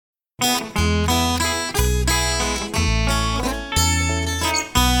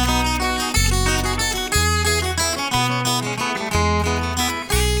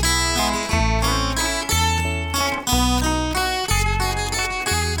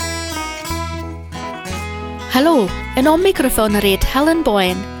Hallo, en op microfoon reed Helen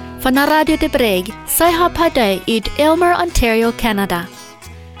Boyen van de Radio de Breg, zij haar partij uit Aylmer, Ontario, Canada.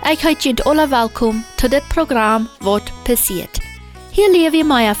 Ik heet jullie alle welkom tot dit programma Waut Passieet. Hier leer we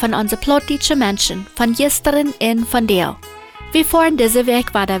meer van onze plattdeutsche Menschen, van gestern en van der. Wir fahren diese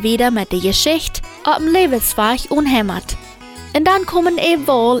Weg wieder mit der Geschichte auf dem Lebensweg unheimat. Und dann kommen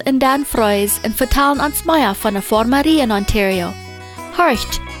wohl in dan Freus und vertellen uns mehr von der Formerie in Ontario.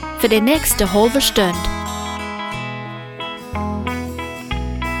 Hört für die nächste halbe Stunde.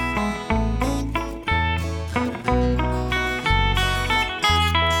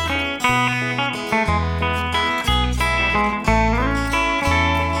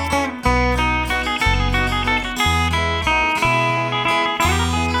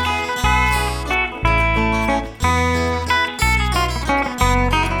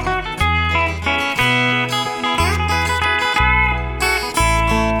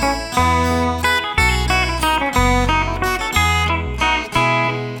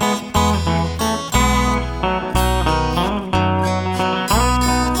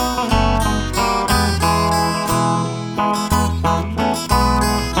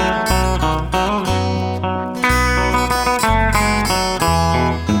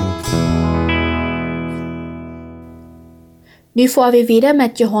 Nu fahren wir wieder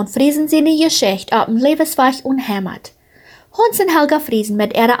mit Johann Friesen seine Geschichte auf dem Lebensweg unheimat. Hans und Helga Friesen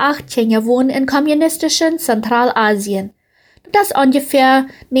mit ihrer 8 Kinder wohnen in kommunistischen Zentralasien. Das ist ungefähr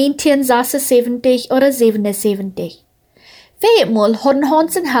 1976 oder 77. Viermal hatten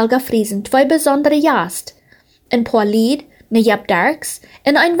Hans und Helga Friesen 2 besondere Jast. Ein paar Lied, ne Jab Darks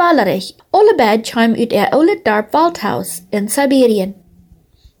und ein Wallerich. Alle beide kamen aus ihr oude Dorp Waldhaus in Sibirien.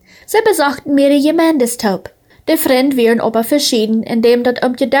 Sie besuchten mir die Gemeindestop. De vriend wären aber verschieden, indem dat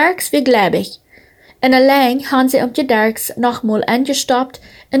die Darks wie gläubig. En allein haben sie die Darks nochmal angestoppt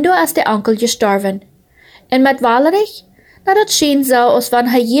und da ist der Onkel gestorben. En mit Wallerich? Na, dat schien so, als wenn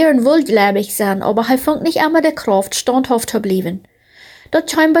Jeren wohl gläubig sein, aber fand nicht immer der Kraft standhaft zu bleiben. Dat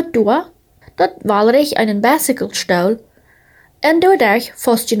scheinbar da, dat Wallerich einen Bicycle stol und dadurch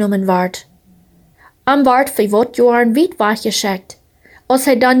festgenommen ward. Am ward für wat Jahren weit weggeschickt. Als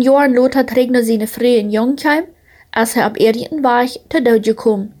dann Jahren later trägt seine Frau in Jung kam, als auf irgendeinen Weg zu Tod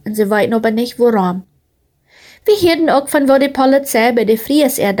gekommen, und sie weiten aber nicht warum. Wir hörten auch von wo die Polizei bei der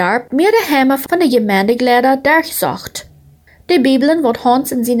Fries erdarb, mehrere Hämmer von der Gemeindeglieder durchsucht. Die Bibeln, wat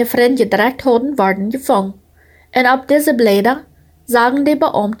Hans und seine Freunde gedreckt hatten, wurden gefangen. Und auf diese Blätter sagen die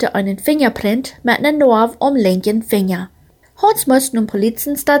Beamten einen Fingerprint mit einer Narbe am linken Finger. Hans musste nun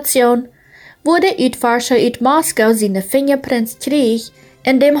Polizeistation, wo der Uitforscher aus Moskau seine Fingerprints krieg,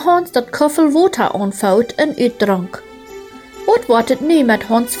 indem Hans dat Koffel Water anfaut und uitdrank. Wat wordt het nu met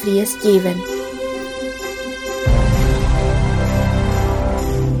Hans Fries geven?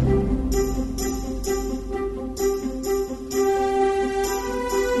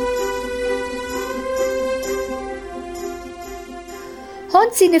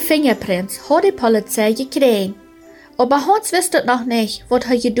 Hans seine Fingerprints hat die Polizei gekriegt, aber Hans wusste noch nicht, was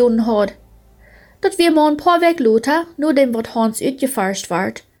getan hat. Dat wir mal ein paar Weg later, nur dem wat Hans uitgeforscht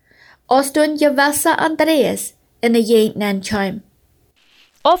ward, als du ein gewisser Andreas in der Gegend nenkam.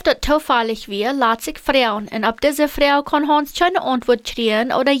 Oft dat zufällig wir, lässt sich fragen, und ab dieser Frau kann Hans keine Antwort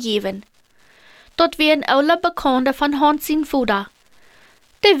kriegen oder geben. Dat wir ein alle Bekannte von Hans sein Vater.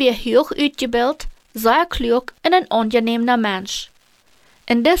 Der wir hoch ausgebildet, sehr klug und ein angenehmer Mensch.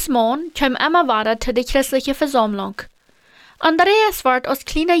 In des Mann kam immer weiter zu der christlichen Versammlung. Andreas ward als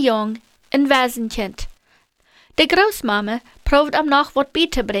kleiner Jung ein Waisenkind. Die Großmama probt am noch wat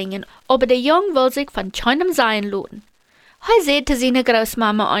beizubringen, aber der Jung will sich von keinem sein lassen. Sagte seine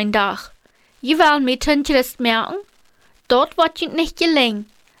Großmama ein Tag, "Je will mit den Christ merken, dort wird ihnen nicht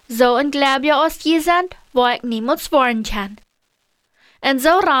gelingen. So ein Glaube als je sind, wo ich niemals worden kann." Und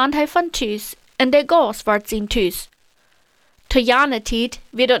so rannt von Tüs, und der Gas wird sein Tüs. Zu jener Zeit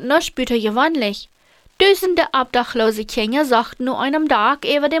wird das nicht büter gewöhnlich. Tausende obdachlose Kinder sagten nur einem Tag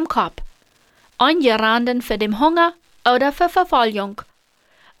über dem Kopf. Einige rannten für den Hunger oder für Verfolgung.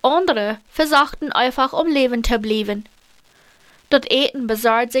 Andere versuchten einfach Leben zu bleiben. Das Eten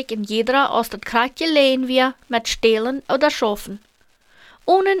besorgt sich in jeder aus das Krieg gelegen wir mit Stehlen oder Schafen.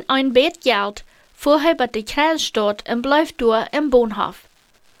 Ohne ein Bett Geld fuhr er bei der Kreisstadt und blieb dort im Bahnhof.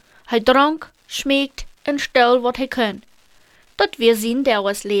 Er trank, schmiegt und stol, was er kann. Das wir sein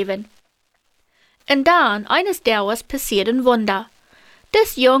Dauers Leben. Und dann, eines Dauers passiert ein Wunder.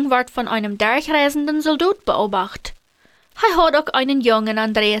 Das Jung wird von einem durchreisenden Soldat beobachtet. Er hat auch einen Jungen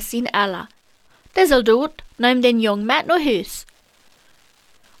Andreas sein Ella. Der Soldat nimmt den Jungen mit nach Haus.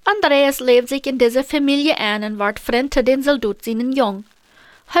 Andreas lebt sich in dieser Familie ein und wird Freund zu den Soldat seinen Jungen.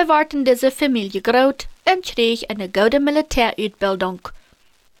 Er wird in dieser Familie groß und kriegt eine gute Militärausbildung.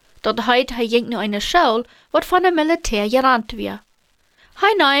 Dort heute ging nur eine Schule, was von dem Militär gerannt wird.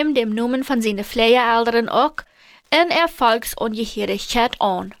 Er nahm dem Namen von seinen Pflegeeltern auch in Erfolgsungehörigkeit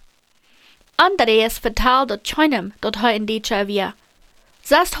an. Andreas vertelt dort keinem, dass er in Deutschland war.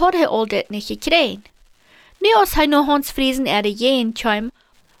 Sonst hat er all das nicht gekriegt. Nur als er nach Hans Friesen gehen kam,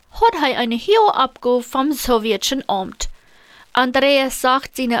 hat er eine hohe Abgabe vom sowjetischen Amt. Andreas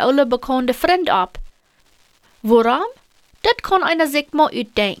sagt seine alle bekannte Freund ab. Warum? Das kann einer sich mal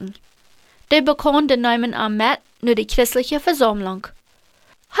ausdenken. Die Bekannte nehmen am mit nur die christliche Versammlung.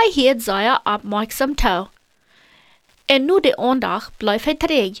 Er hört sehr aufmerksam zu. Und nur die Andacht bleibt er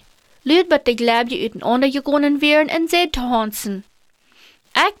träge. Leut wird die Glaube uiteinander gegangen werden und sagt zu Hansen: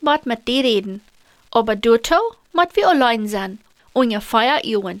 Ich moet mit dir reden, aber dazu moet wir allein sein, ungefähr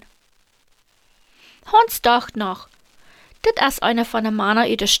Uhren. Hans dacht nach. Das ist einer von den Männern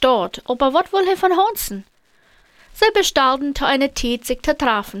aus der Stadt, aber was will er von Hansen? Sie bestellten zu einer Zeit, sich zu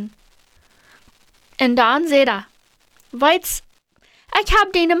treffen. Und dann sagt er: Weißt, ich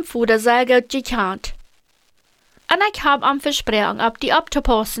hab deinem Vater sehr gut gekannt. Und ich hab am versprochen, ab die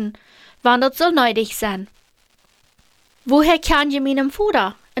abzupassen, wann das soll nötig sein. Woher kann je meinem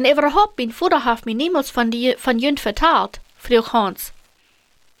Vater? Und überhaupt, mein Vater hat mir niemals von Jünd vertalt, frug Hans.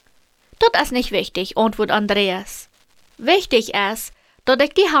 Das ist nicht wichtig, antwortet Andreas. Wichtig ist, dass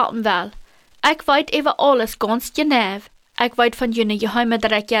ich die halten will. Ich weiß über alles ganz genau. Ich weiß von jener geheime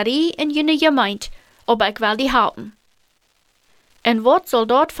Dreckerie in jener Gemeinde, aber ich will die halten. Und was soll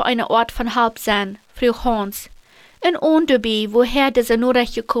dort für eine Art von Halb sein, frug Hans. Und dabei, woher dieser nur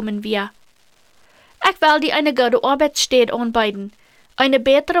recht gekommen wäre. Ich will dir eine gute Arbeitsstätte anbieten. Eine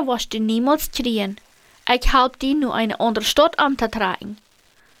bessere wirst du niemals kriegen. Ich help dir nur eine andere Stadt anzutragen.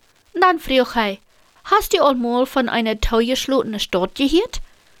 Dann frug er: Hast du einmal von einer teuerschlotenen Stadt gehört?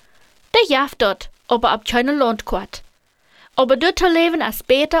 Der jaft dort, aber ab keiner Landkarte. Aber dort zu leben ist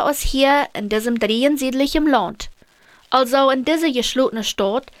besser als hier in diesem dreiensiedlichen Land. Also in dieser geschlossenen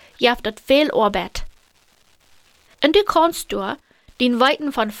Stadt jaft dort viel Arbeit. Und du kannst den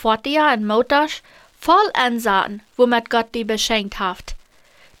Weiten von 40 Jahren Mutters voll ansaten, womit Gott die beschenkt hat.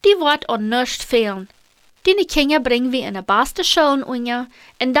 Die wird an nichts fehlen. Die Kinder bringen wir in die beste Schulen unter,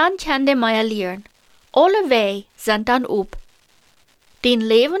 und dann kann die mehr lernen. Alle Wege sind dann ob. Den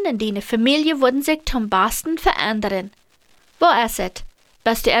Leben in deiner Familie würden sich zum Besten verändern. Wo ist es?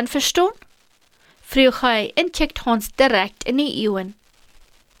 Bist du einverstanden? Frug er und kickt Hans direkt in die Augen.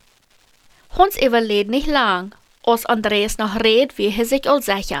 Hans überlebt nicht lang. Als Andreas noch redet, wie er sich all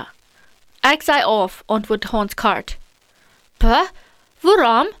sicher. Ich sei auf, antwortet Hans kalt. Puh,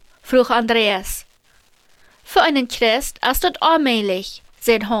 warum? frug Andreas. Für einen Christ ist das allmählich,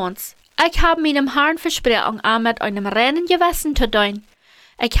 sagt Hans. Ich habe meinem Herrn versprochen, mit einem reinen Gewissen zu tun.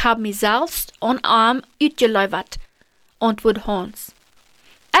 Ich habe mich selbst und arm ausgeläufert, antwortet Hans.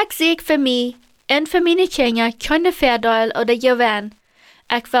 Ich sehe für mich und für meine Kinder keine Vorteil oder Gewinn.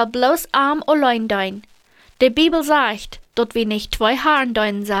 Ich will bloß arm allein tun. Die Bibel sagt, dass wir nicht zwei Herren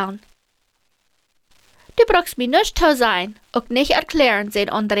dienen sollen. Du brauchst mir nicht zu sein, auch nicht erklären,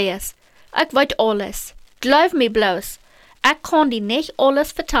 sagt Andreas. Ich weiß alles. Glaub mir bloß. Ich kann dir nicht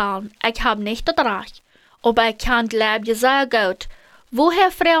alles vertellen. Ich hab nicht das Recht. Aber ich kann glaub dir sehr gut.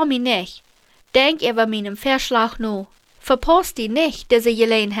 Woher freu mich nicht? Denk über meinen Vorschlag nur. Verpasst die nicht, diese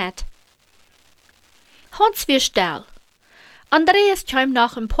Gelegenheit. Hans wird still. Andreas kam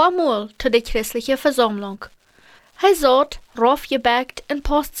nach ein paar Mal zu der christlichen Versammlung. Er saß, raufgebackt und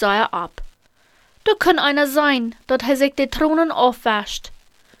passt sehr ab. Da kann einer sein, dass er sich die Tronen aufwäscht.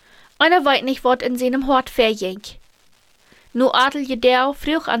 Einer weiß nicht, was in seinem Hort verging. Nur Adeljedau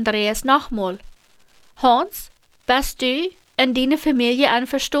frug Andreas nochmal: Hans, bist du in deine Familie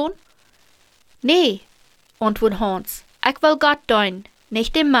einverstanden? Nee, antwortet Hans. Ich will Gott dienen,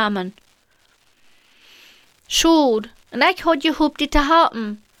 nicht dem Mammon. Schuld, und ich hab gehofft, die zu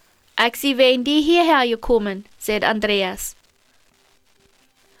halten. Ich sie wen die hierher gekommen, sagt Andreas.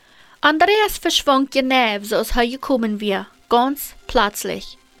 Andreas verschwand genau, so als er gekommen war, ganz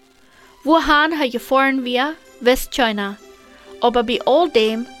plötzlich. Wohin er gefahren war, wisst keiner. Aber bei all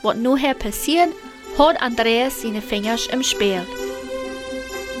dem, was nun hier passiert, hat Andreas seine Finger im Spiel.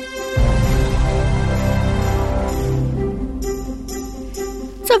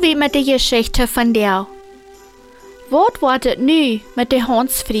 So wie mit der Geschichte von der. Was wird es nun mit der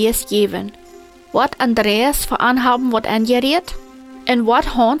Hans Fries geben? Wird Andreas für Anhaben was angerät? En wat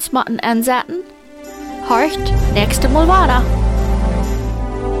Hans moeten inzetten? Horcht nächste Mal weiter.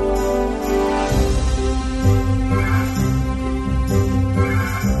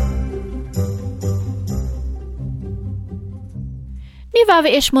 Nu wollen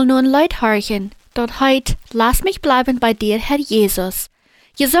wir erstmal nur ein Lied horchen. Dort heit Lass mich bleiben bei dir, Herr Jesus.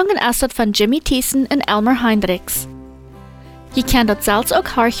 Gesungen ist dort von Jimmy Thiessen und Elmer Heinrichs. Je könnt dort selbst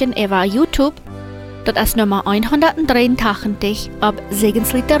auch horchen über YouTube. Dort ist Nummer 183 ab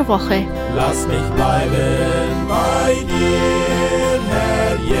Segenslied der Woche. Lass mich bleiben bei dir,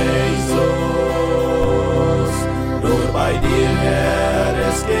 Herr Jesus. Nur bei dir, Herr,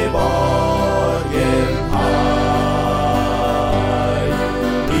 ist Geborgenheit.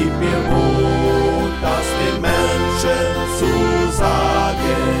 Gib mir Mut, das den Menschen zu sagen.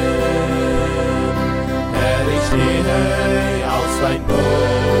 Herr, ich stehe aus dein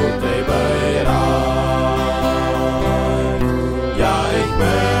Boot bereit. Ja, ich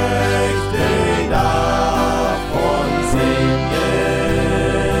möchte davon singen,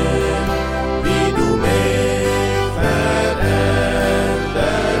 wie du mich verändert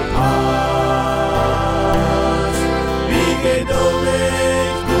hast. Wie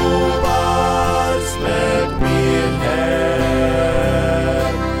geduldig du warst mit mir, Herr,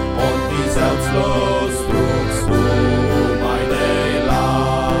 und wie selbstlos trugst du meine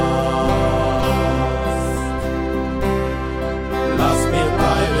Last. Lass mich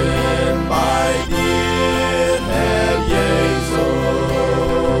bleiben bei dir, Herr Jesus.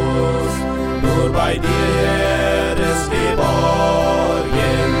 Nur bei dir, Herr, ist Geborgenheit.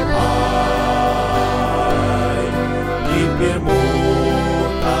 Gib mir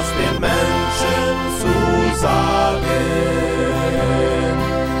Mut, das den Menschen zu sagen.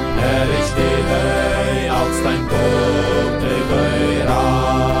 Herr, ich stehe aus dein Boot bereit.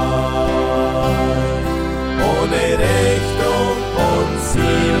 Ohne Richtung und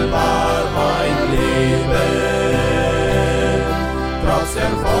Ziel war mein Leben. Trotz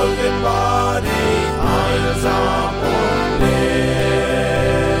Erfolgen war ich einsam und leer.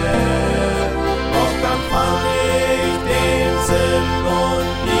 Doch dann fand ich den Sinn und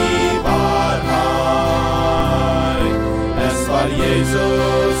die Wahrheit. Es war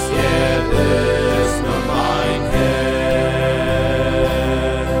Jesus, er ist nur mein Herr.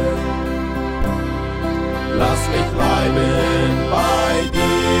 Lass mich bleiben bei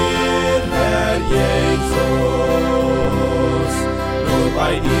dir, Herr Jesus. Nur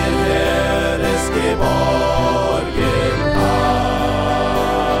bei dir, Herr, ist Geborgenheit.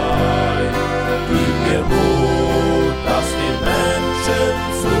 Gib mir Mut, das den Menschen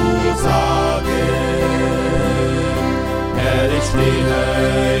zu sagen. Herr, ich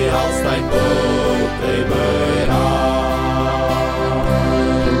stehe aus dein Boot bereit.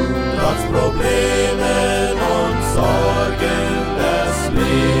 Trotz Problemen und Sorgen des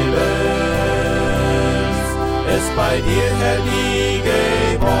Lebens ist bei dir, Herr, die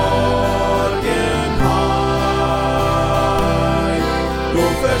Geborgenheit. Du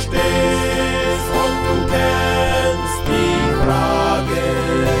verstehst und du kennst die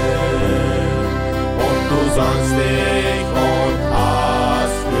Fragen und du sagst dich und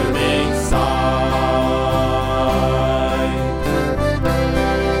hast für mich Zeit.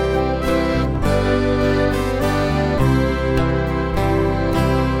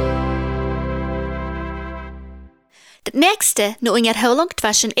 Das nächste nu in Erholung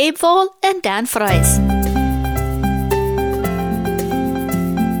zwischen Ebwohl und Dan Freus.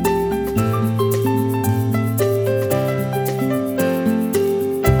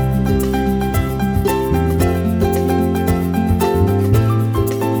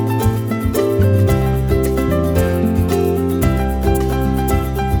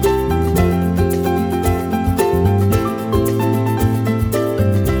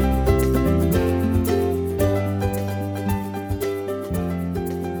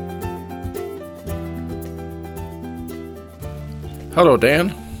 Hallo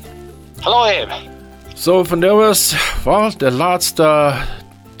Dan. Hallo Eb. So, vandaag was de laatste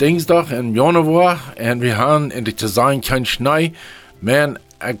Dinsdag in Januar en we gaan in te zijn kein Schnee. Man,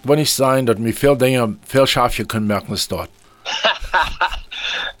 ik wil niet zijn dat we veel dingen, veel schaafje kunnen merken dort.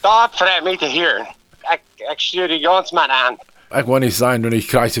 Dat freut mich te horen. Ik stuur die ganz mal aan. Ik wil niet zijn dat ik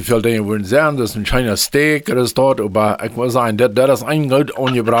krijg zoveel dingen worden zijn. Dat is een kleiner Steak oder is dort, maar ik wil zijn dat is een goed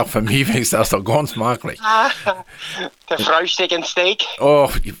ongebracht voor mij, is dat toch ganz makkelijk. De Frühstück en steak.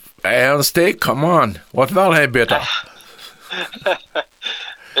 Oh, een steak, come on. Wat wil hij beter?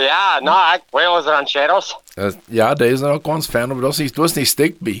 Ja, nou, ik wil eens rancheros. Ja, deze is ook ganz fan, aber du hast nicht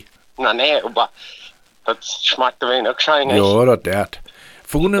Steak bij. Nee, aber das schmeckt wenig wahrscheinlich. Ja, dat.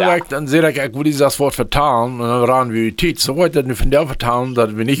 Vergunde Ja. dann sehe ich würde dieses Wort vertalen, und dann ran wir Tit. So wollte ich von der vertalen,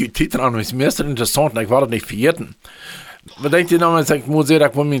 dass wir nicht Tit ran, das ist mir interessant, ich war das nicht vergessen. Man denkt damals, ich muss sagen,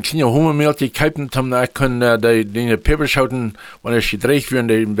 ich mir ein kleiner Hummermehl gekauft haben, ich kann die Peperschoten, wenn ich gedreht werden,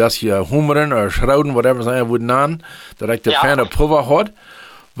 die ein bisschen hummern oder schrauden, whatever sein würden an, dass ich die feine Pulver hat,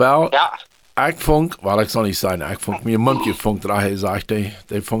 weil ich funk, weil ich soll nicht sein, ich funk mir Mund gefunkt, daher sagt die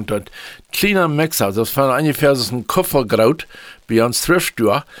funkt das kleiner Mixer, das war ungefähr so ein Kupferkraut, bei uns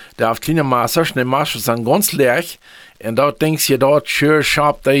Thriftstore, der auf kleine Maße, der Maße ist dann ganz leer, und dort denkst du, dort schön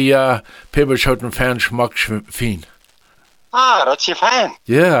scharf, die Peperschoten fein schmeckt fein. Ah, dat is je fijn.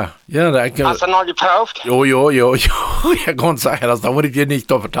 Ja, da ich. Hast du noch geprüft? Jo. Ja, ganz sicher, da würde ich dir nicht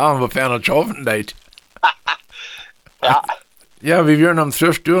da vertrauen, wofern er schaffen nicht. Ja. Ja, wir waren am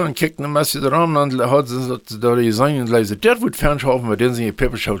Thrift durch und kickten ein bisschen rum und dann hat sie da die Sänger leise, der wird fernschaffen, weil den sind die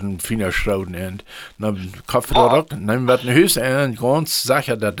Pepperschoten feiner schrauden und dann Kaffee da rock, dann wird ein Hüß und ganz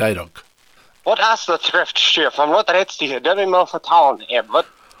sicher der Deidock. Wat is dat schriftstuur? Van wat redst je? Dat wil je me vertellen.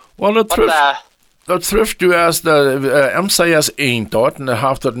 Well, dat Thrift du erst MCS 1 dort, und er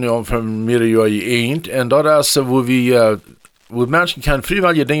hat das nur von mehreren Jahren 1, und dort ist wo wo Menschen können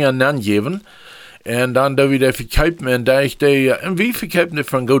freiwillige Dinge geben. Und dann da wieder verkaufen, und da ich die, wie verkaufen die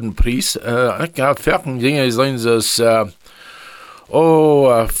für einen guten Preis? Ich habe fertige Dinge, sagen sie,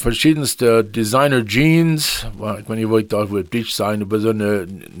 verschiedenste Designer Jeans, ich meine, ich wollte da wohl Beach sein, aber so eine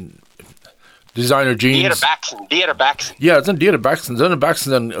Designer Jeans. Dierenbacksen. Ja, das sind Dierenbacksen. So eine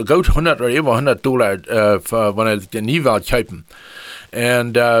Backsen sind gut 100 oder über $100, wenn er den nie will kaufen.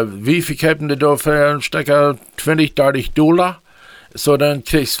 Und wie verkaufen die da für einen Stecker? $20, $30. So dann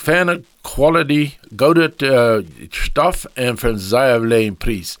kriegst du feine Quality, gute Stoff und für einen sehr kleinen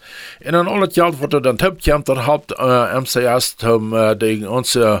Preis. Und dann alles Geld, was du dann kommt, dann habt MCS die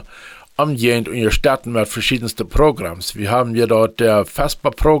unsere umgehend in ihr Städten mit verschiedensten Programms. Wir haben hier dort der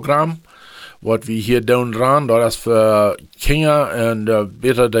Vespa-Programm, was wir hier down ran, das ist für Kinder und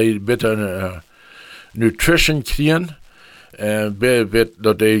bitte Nutrition kriegen.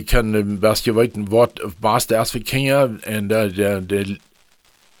 Die können was gewollt Wort was der erst für Kinder und der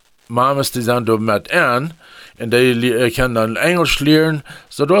Mamas die sind da mit an und die können dann Englisch lernen.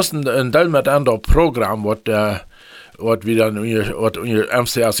 So du hast ein Teil mit anderem Programm, was wir dann in ihr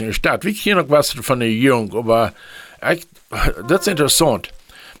MCS in der Stadt. Wir kennen noch was von der Jugend, aber das ist interessant.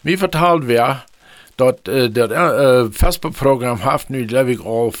 Mir verteilt wer, dort das Vespa-Programm hat nu lebe ich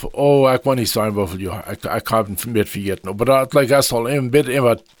auf, ich will nicht sagen, wie viele Jahre, ich habe ihn mit vergessen, aber da gleich erst mal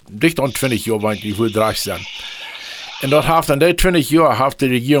immer dicht an 20 Jahre, weil ich will 30 sein. Und dort hat dann die 20 Jahre, hat die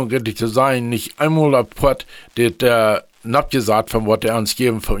Regierung endlich zu sein, nicht einmal abgehört, das abgesagt von was die uns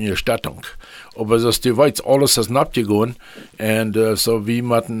geben von ihrer Stattung. Aber das ist die weiß, alles ist abgegangen, und so wie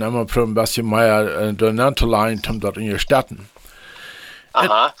man immer ein bisschen mehr durcheinander leint, um dort in ihr Städten.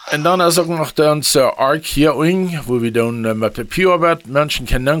 Und dann ist auch noch unser Arc hier unten, wo wir dann mit Papierarbeit Menschen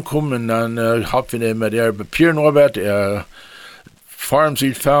können kommen, und dann haben wir mit der Papierarbeit,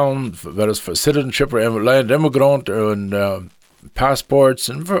 Farmsiedeln, wer das für Citizenship oder Immigrant und Passports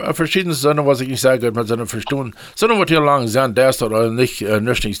und verschiedene Sachen, was ich nicht sage, mit seiner Verstehen. Sondern was hier lang sind, der ist oder nicht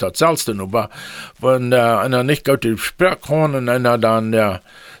das selbst, aber wenn einer nicht gut die Sprache kann und einer dann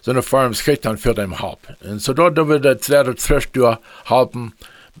so eine Farm kriegt, dann für den halb. Und so dort wird der zweite Thrift halten,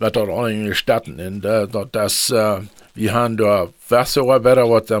 mit dort auch in den Städten. Und wir haben da Wasserarbeiter,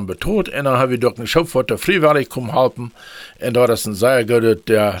 was dann betont, und dann haben wir dort einen Schöpfer, der freiwillig kommen halten, und dort ist ein sehr guter,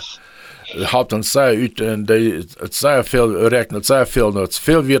 der halt uns sehr ut, und der sehr viel rechnet, sehr viel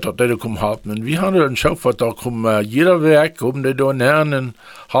wird, dass die kommen halten. Und wir haben einen Schöpfer, da kommen jeder Weg, kommen die da näher und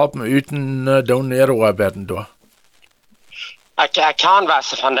halten ut und dann ihre Arbeiten da. Ik kan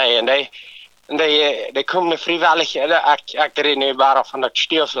was van die en die komen vrijwillig, ik reden nu maar van dat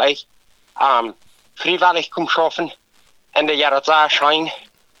stuurvlees, vrijwillig komen schaffen en die dat zo schijn,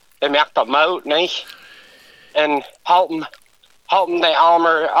 die merkt dat mout, niet? En helpen die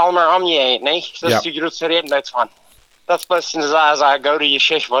allemaal om je heen, niet? Dat is de grootste reden daarvan. Dat is best een goede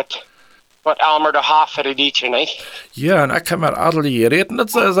geschichte, wat allemaal de haven de dietje, niet? Ja, en ik kan met adelige reden,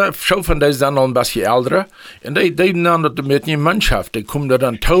 dat is zo van die zijn al een beetje älter, en die dan dat met die Mannschaft, die komen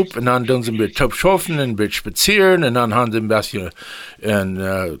dan taub, en dan doen ze een beetje taub schaffen, en een beetje spazieren, en dan hebben ze een beetje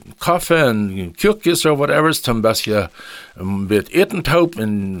koffie, en koekjes of whatever, een beetje eten taub,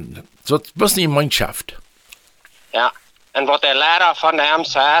 en zo is best een Mannschaft. Ja. En wat de leider van de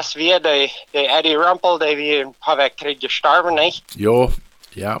MCS weer, de Eddie Rumpel, die weer een paar weken terug gestorven, niet? Jo,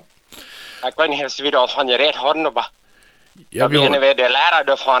 ja. Ik weet niet of ze weer al van je reed hadden, maar Ja, da werden wir der Lehrer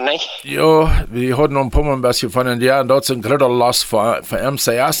davon, nicht? ja, wir hatten noch ein paar Mal ein bisschen von den Jahren, dort sind gerade Last für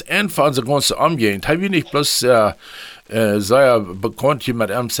MCS und für unsere ganze Umgehend. Haben wir nicht bloß sehr bekannt hier mit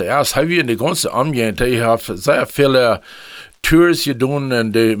MCS, haben wir in der ganzen Umgehend, die haben sehr viele Tours getan,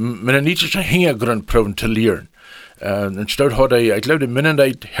 und die mit einem niedrigen Hintergrund probieren zu lernen. Anstatt hat ich glaube, die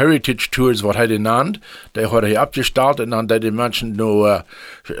Mennonite Heritage Tours, was er genannt, die hat er abgestartet und dann die Menschen noch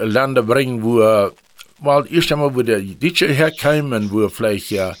Länder bringen, wo, weil erst einmal, wo der Deutsche herkam und wo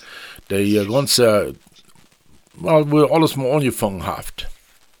vielleicht die ganze, wo alles mal angefangen hat.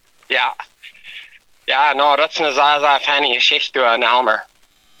 Ja. Ja, no, das ist eine sehr, sehr feine Geschichte in Elmer.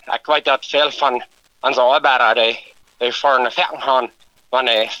 Ich weiß, dass viel von unseren Arbeiter, die vorne Fetten haben, wenn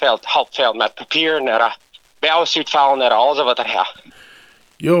halb viel mit Papier und Beausutfallen und alles was daher.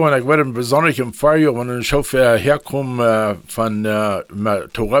 Ja, und ich werde besonders im Vorjahr, wenn ein Chauffeur herkommt von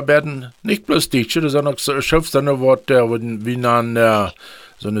Torabeden, nicht bloß Deutsche, sondern auch Chauffeur, wie dann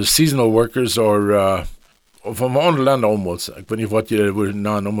so eine Seasonal Workers oder von anderen Ländern damals. Ich weiß nicht, was die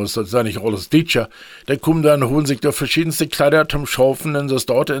damals, das sind nicht alles Deutsche. Die kommen dann, holen sich da verschiedenste Kleider zum Schaufen und das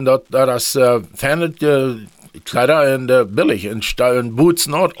dort, und das ferne Kleider und billig, und Boots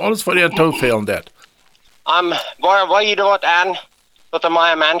und alles von den Tollfällen dort. War je dort an, dat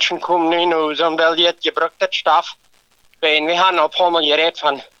meine Menschen kommen nu zo'n biljet gebruikte stof. En we hebben op een gereed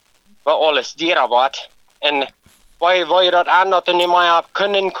van wat alles dieren wordt. En waar je dat aan dat er niet meer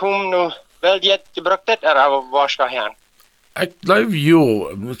kunnen komen nu biljet gebruikte, of was dat heen? Ich glaube, ja.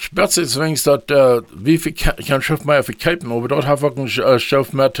 Spätestens wenigstens, dass wie viel kann Schiff mehr verkaufen, aber dort habe ich ein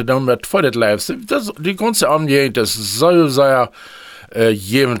Schiff mehr zu tun mit Vorderleibs. Die ganze Umgehung, das soll sehr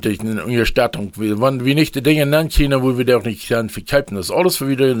jämentlich in unserer Stattung. Wenn wir nicht die Dinge nennen können, wo wir doch nicht verkaufen, das ist alles, was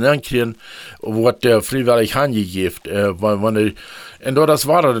wir nennen können, was der freiwillig angegeben. Und das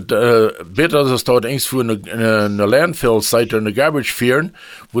war besser, dass es dort irgendwo eine Landfill-Seite, eine Garbage führen,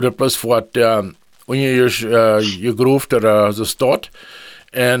 wo das bloß vor der gegruft oder so dort.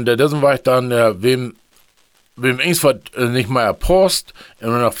 Und das war ich dann, wem irgendwas nicht mehr passt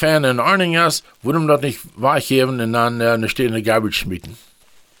und noch fern in Ordnung ist, würde man das nicht weggeben und dann eine stehende Garbage schmieden.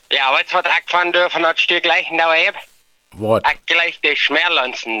 Ja, weißt du, was ich von dürfen, das Stück gleich da habe? Was? Ich gleich die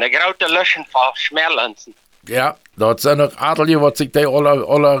Schmerlanzen, die große Löschen von Schmerlanzen. Ja, dort sind noch Adlige, was sich da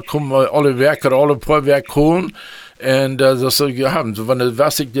alle Werke, alle Vorwerke holen. Und das soll wir haben. So, wenn die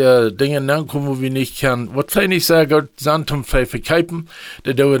wässige Dinge ankommen, wo wir nicht können, was vielleicht nicht sehr gut sind, zum vielleicht verkaufen,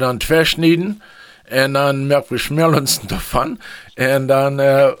 die wir dann verschneiden. Und dann merken wir Schmerlanzen davon. Und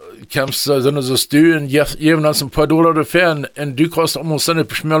dann kommst du so Stühle und geben uns ein paar Dollar dafür. Und du kannst auch so eine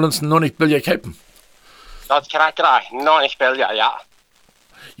Schmerlanzen noch nicht billig kaufen. Das kann ich gleich, noch nicht billig, ja.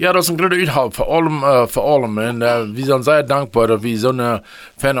 Ja, das ist ein guter Inhalt, vor allem. Und wir sind sehr dankbar, dass wir so eine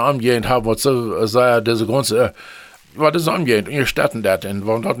ferne Umgehend haben, was so sehr, diese ganze, was das umgeht, in Städten dort, und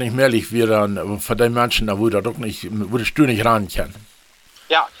warum dort nicht mehrlich wir dann, von den Menschen, wo da doch nicht, wo die Stuhl nicht ran kann.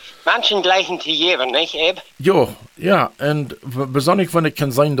 Ja, Menschen gleichen zu jedem, nicht, Eb? Ja, und besonders, wenn es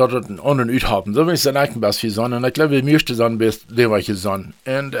kann sein, dass es einen anderen Ort haben. So will ich es eigentlich ein bisschen sagen, und ich glaube, die meiste sind best, die welche sind.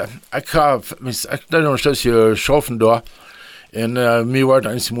 Und ich habe noch ein Stückchen schaffen da. Und mir war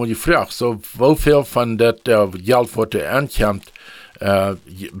eigentlich mal gefragt, so, wie viel von das Geld, was der ankommt,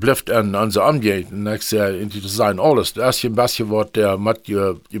 bleibt an unser Umgehend. Und ich sage, das ist alles. Das ist ein bisschen, was der Matt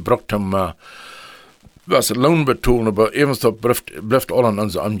gebraucht haben, was Lohn betonen, aber ebenso bleibt alles an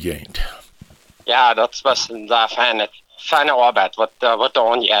unser Umgehend. Ja, das war eine sehr feine Arbeit, was da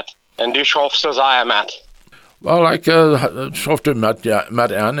angeht. Und du schaffst das auch mit. Well, ich schaffte mit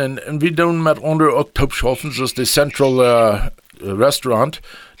an, und wir tun mit anderen Oktober schaffen, das ist das Central Restaurant.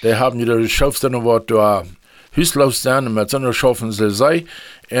 Die haben die Schaufstände, was da Hüslauf sind, und mit so einer schaffen sie sei,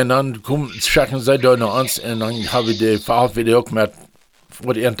 und dann checken sie da noch uns, und dann habe ich die Verhalten auch mit,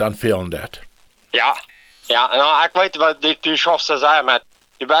 was irgendwann fehlen wird. Ja, nou, ich weiß, was du schaffst das auch mit.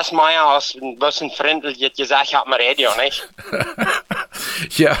 Du bist mehr als ein bisschen freundlich, jetzt gesagt, ich habe ein Radio, nicht?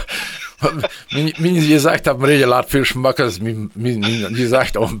 Ja. Wie Sie gesagt haben, rede laut viel Schmack, als wie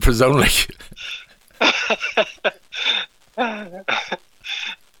gesagt auch persönlich.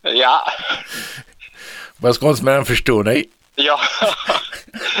 Ja. Was kannst du mir dann verstehen, eh? Ja.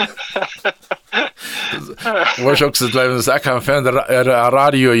 Was auch gesagt, das ist auch kein Fan der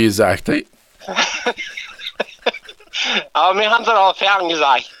Radio gesagt, eh? Aber wir haben es auch fern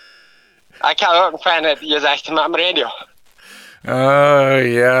gesagt. Ich habe auch einen Fan gesagt mit dem Radio.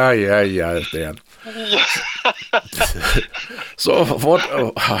 Ja, Dan. So, was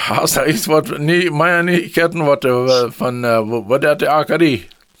hast du echt was, meine Neuigkeiten, was von, was hat der AKD?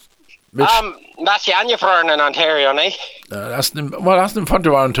 Das ist ja angefroren in Ontario, nicht? Was hast du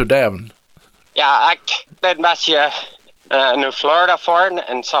von zu Devon? Ja, ich bin ein bisschen naar Florida fahren.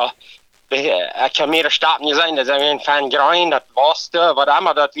 En zo, ik kan meer stappen zijn, dat zijn we van Groen, dat Westen, wat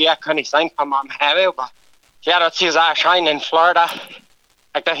allemaal, dat weer kan ik zijn van mijn hebben. Maar ja, dat is zo schijn in Florida.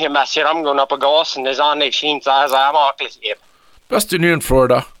 Ik dacht, je best hier omgaan op een gas en dat is aan de schijn, zo is het makkelijk even. Bist du nu in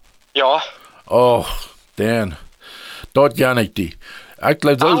Florida? Ja. Oh, Dan. Dort gar nicht die. Ich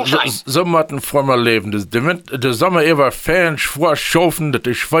glaube, so müssen wir mal leben. Der Sommer immer Fan, schwor, schaufen, das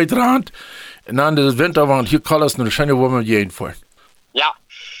ist weit rand. Und dann der Winter, want hier kann es eine schöne Woche jeden vor. Ja.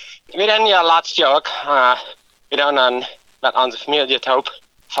 Wir haben ja letztes Jahr ook, wir haben dann mit unserer Familie taub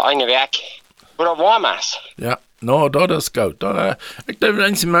für eine Week, wo es warm ist. Ja, no, das ist gut. Ich glaube, die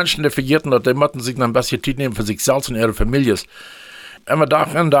einzigen Menschen, die vergessen, dass die müssen sich ein bisschen Zeit nehmen für sich selbst und ihre Familien. Immer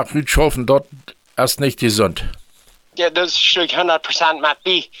Tag in, Tag nicht schaffen, dort ist nicht gesund. Ja, das ist 100% mit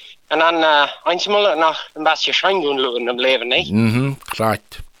bei. Und dann einmal noch ein bisschen Schein tun im Leben, nicht? Mhm,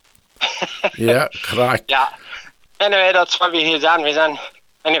 korrekt. Ja, korrekt. Ja. Anyway, das war wir hier sind. Wir sind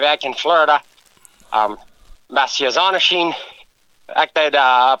eine Week in Florida. Ein bisschen Sonnenschein. Ich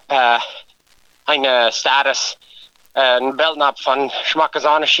da ab eine Status, ein Bild ab von schmacke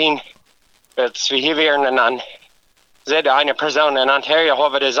Sonnenschein. Als wir hier wären und dann sieht eine Person in Ontario,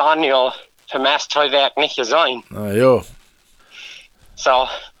 haben wir das Annual für meist 2 Wochen nicht gesehen. Ah, ja. So,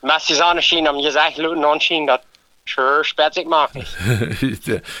 meist Sonnenschein haben gesagt, Leuten anschien, das schön spätzig macht nicht.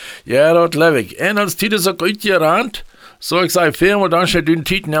 Ja, das lebe ich. Und als Titel so gut gerannt, so ich sage, viel, dann steht den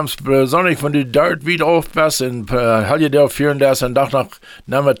Titel, nimmst besonders von den Dirt wieder aufpassen, und halt dir führen, das und doch noch,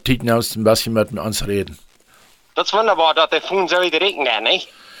 nehmen wir den Titel, nimmst ein bisschen mit uns reden. Das ist wunderbar, dass der Fuhn so wieder reden kann, nicht?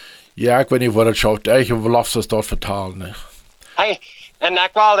 Ja, ich weiß nicht, wo das schaut. Ich will das dort vertalen, ne? Hey, und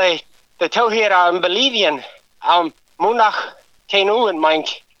ich will die Tour hier in Bolivien, am Montag 10 Uhr, und mein,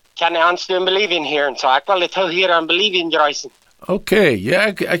 kann ich ans in Bolivien hier, und so, ich will die Tour hier in Bolivien reisen. Okay, ja,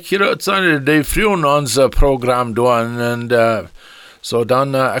 ich höre jetzt die frühen unser Programm durch, und so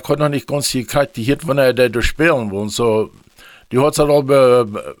dann, ich habe noch nicht ganz gekriegt, die hier, wenn die durchspielen wollen, so, die hat sich auch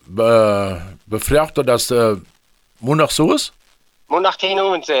befragt, dass Montag so ist? Montag 10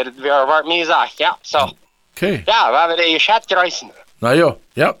 Uhr, und so, das wird mir gesagt, ja, so. Okay. Ja, wir haben die Stadt reisen. Na ja,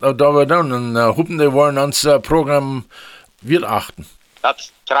 da wir dann hoffen, die wollen uns Programm wieder achten. Das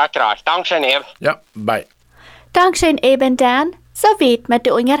ist graag. Dankeschön, Eb. Ja, bye. Dankeschön eben, Dan. So weit mit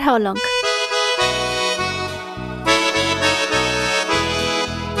der Unterhaltung.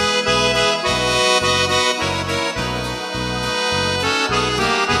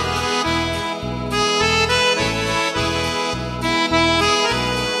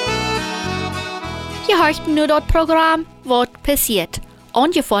 Je horchten nu dat Programm Waut Passieet.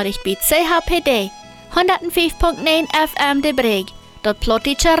 Ongevorderd bij CHPD 105.9 FM de Breg. Dat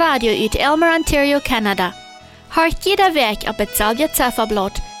plotische radio uit Elmer, Ontario, Canada. Hört jeder Werk op hetzelfde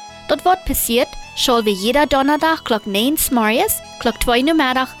Zifferblad. Dat Waut Passieet schall we jeder donderdag klok 9 morgens, klok 2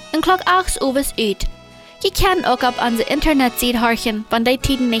 namiddag en klok 8 uur uit. Je kan ook op onze internetsite horchen, wanneer die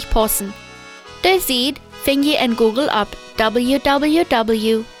tijden niet passen. De site vind je in Google op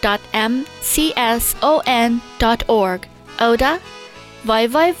www.mcson.org oder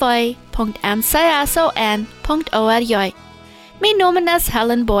www.mcson.org. Mijn naam is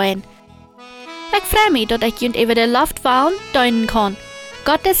Helen Boyen. Ik freue mich, dat ik jullie over de Luftwahn deinen kann.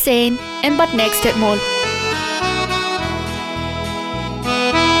 Gottes Segen und bis nächstes Mal.